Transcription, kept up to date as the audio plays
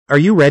Are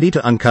you ready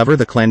to uncover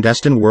the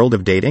clandestine world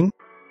of dating?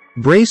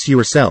 Brace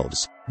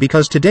yourselves,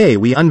 because today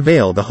we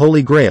unveil the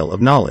holy grail of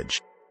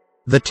knowledge.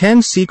 The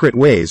 10 secret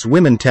ways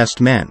women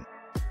test men.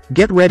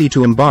 Get ready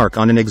to embark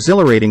on an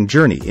exhilarating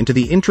journey into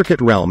the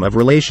intricate realm of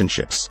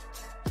relationships,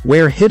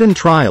 where hidden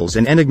trials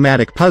and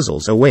enigmatic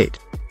puzzles await.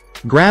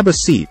 Grab a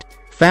seat,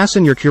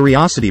 fasten your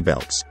curiosity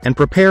belts, and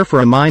prepare for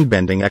a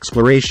mind-bending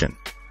exploration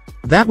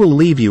that will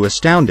leave you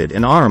astounded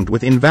and armed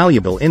with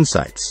invaluable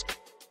insights.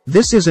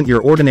 This isn't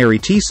your ordinary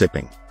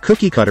tea-sipping,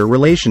 cookie-cutter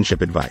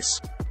relationship advice.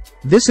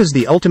 This is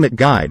the ultimate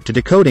guide to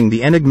decoding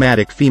the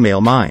enigmatic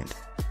female mind.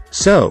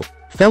 So,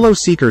 fellow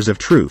seekers of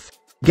truth,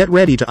 get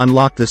ready to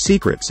unlock the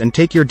secrets and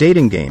take your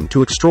dating game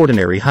to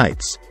extraordinary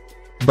heights.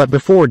 But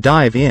before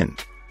dive in,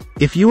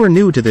 if you are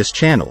new to this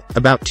channel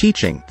about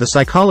teaching the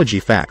psychology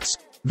facts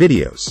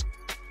videos,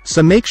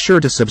 so make sure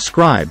to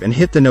subscribe and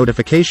hit the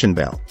notification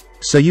bell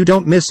so you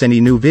don't miss any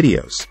new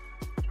videos.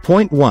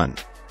 Point 1.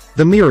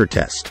 The mirror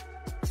test.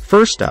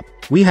 First up,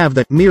 we have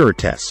the mirror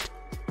test.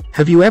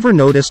 Have you ever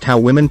noticed how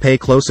women pay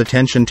close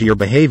attention to your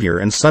behavior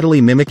and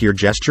subtly mimic your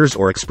gestures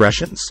or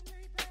expressions?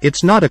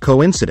 It's not a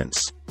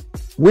coincidence.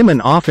 Women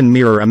often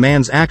mirror a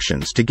man's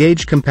actions to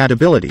gauge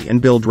compatibility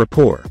and build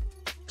rapport.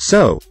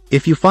 So,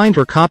 if you find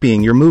her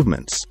copying your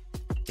movements,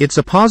 it's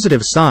a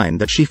positive sign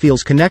that she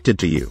feels connected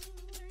to you.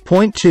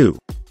 Point 2.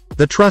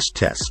 The trust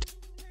test.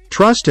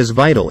 Trust is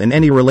vital in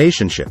any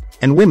relationship,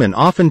 and women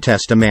often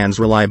test a man's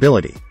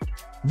reliability.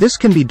 This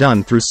can be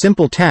done through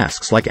simple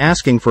tasks like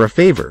asking for a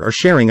favor or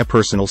sharing a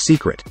personal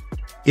secret.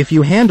 If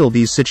you handle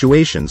these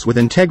situations with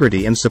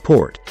integrity and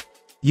support,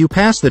 you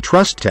pass the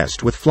trust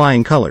test with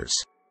flying colors.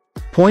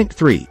 Point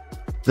 3.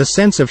 The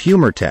sense of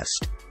humor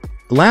test.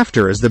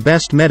 Laughter is the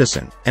best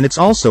medicine, and it's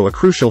also a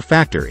crucial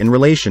factor in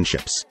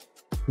relationships.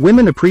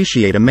 Women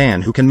appreciate a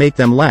man who can make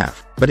them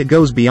laugh, but it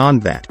goes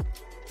beyond that.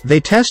 They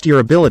test your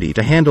ability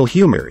to handle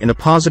humor in a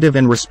positive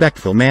and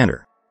respectful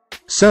manner.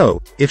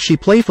 So, if she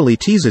playfully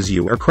teases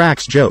you or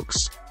cracks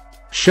jokes,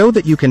 show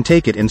that you can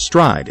take it in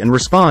stride and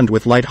respond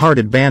with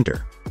lighthearted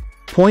banter.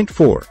 Point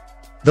 4.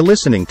 The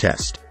listening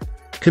test.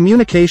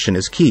 Communication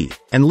is key,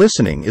 and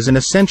listening is an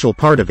essential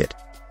part of it.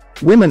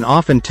 Women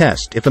often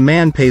test if a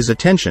man pays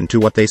attention to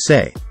what they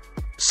say.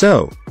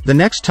 So, the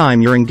next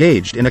time you're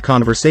engaged in a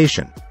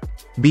conversation,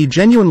 be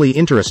genuinely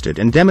interested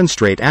and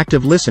demonstrate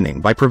active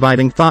listening by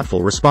providing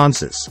thoughtful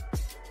responses.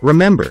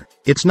 Remember,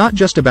 it's not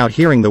just about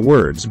hearing the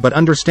words but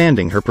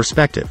understanding her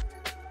perspective.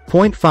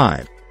 Point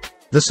 5.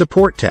 The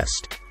support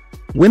test.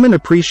 Women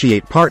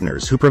appreciate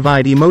partners who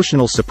provide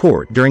emotional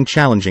support during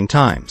challenging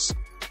times.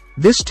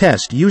 This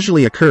test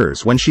usually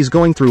occurs when she's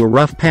going through a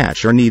rough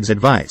patch or needs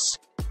advice.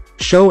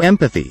 Show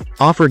empathy,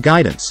 offer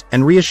guidance,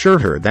 and reassure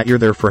her that you're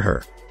there for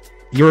her.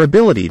 Your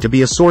ability to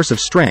be a source of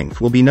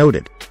strength will be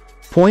noted.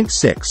 Point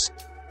 6.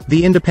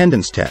 The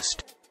independence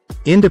test.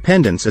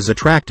 Independence is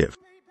attractive,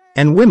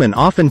 and women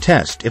often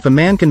test if a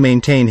man can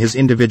maintain his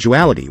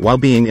individuality while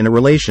being in a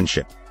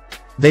relationship.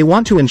 They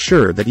want to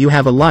ensure that you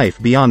have a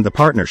life beyond the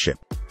partnership.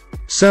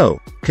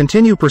 So,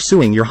 continue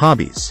pursuing your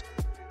hobbies,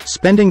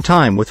 spending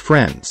time with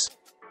friends,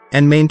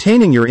 and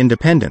maintaining your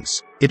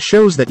independence. It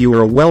shows that you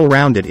are a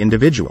well-rounded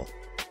individual.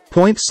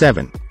 Point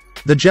 7.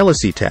 The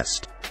jealousy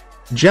test.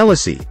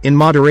 Jealousy, in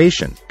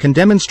moderation, can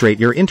demonstrate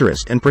your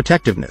interest and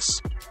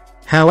protectiveness.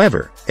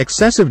 However,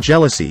 excessive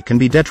jealousy can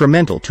be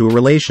detrimental to a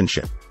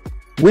relationship.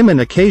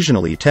 Women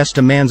occasionally test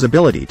a man's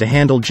ability to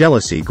handle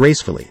jealousy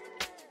gracefully.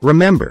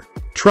 Remember,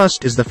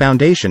 trust is the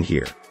foundation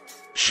here.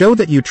 Show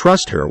that you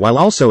trust her while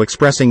also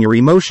expressing your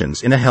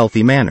emotions in a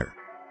healthy manner.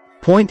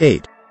 Point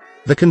 8.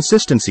 The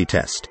consistency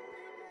test.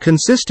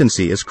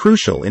 Consistency is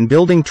crucial in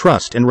building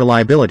trust and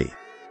reliability.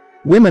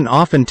 Women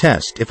often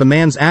test if a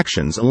man's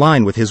actions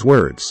align with his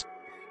words.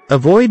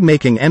 Avoid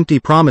making empty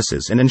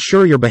promises and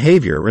ensure your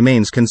behavior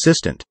remains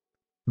consistent.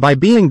 By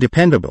being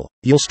dependable,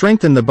 you'll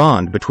strengthen the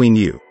bond between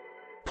you.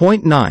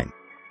 Point 9.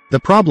 The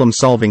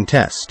problem-solving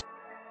test.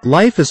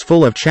 Life is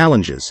full of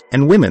challenges,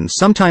 and women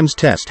sometimes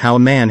test how a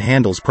man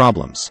handles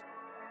problems.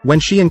 When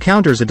she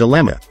encounters a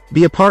dilemma,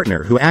 be a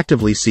partner who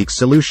actively seeks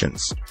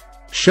solutions.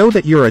 Show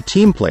that you're a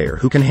team player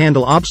who can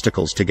handle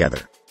obstacles together,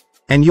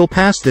 and you'll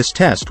pass this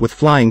test with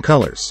flying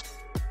colors.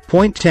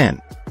 Point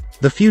 10.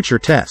 The future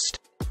test.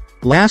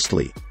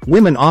 Lastly,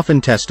 women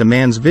often test a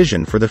man's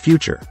vision for the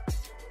future.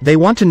 They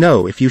want to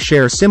know if you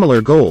share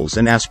similar goals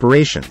and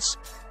aspirations.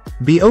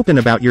 Be open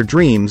about your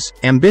dreams,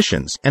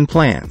 ambitions, and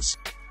plans.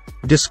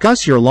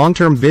 Discuss your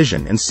long-term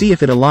vision and see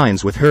if it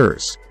aligns with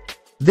hers.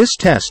 This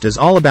test is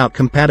all about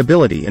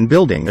compatibility and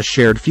building a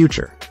shared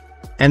future.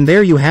 And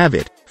there you have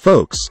it,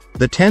 folks,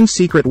 the 10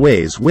 secret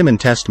ways women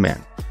test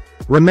men.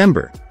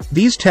 Remember,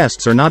 these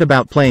tests are not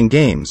about playing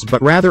games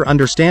but rather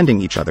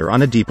understanding each other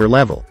on a deeper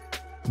level.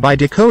 By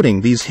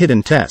decoding these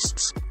hidden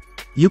tests,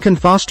 you can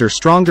foster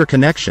stronger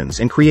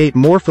connections and create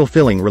more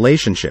fulfilling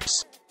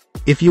relationships.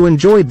 If you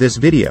enjoyed this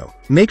video,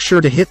 make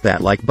sure to hit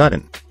that like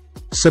button.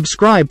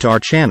 Subscribe to our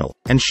channel,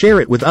 and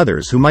share it with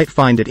others who might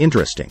find it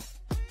interesting.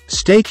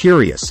 Stay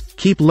curious,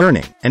 keep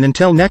learning, and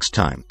until next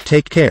time,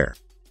 take care.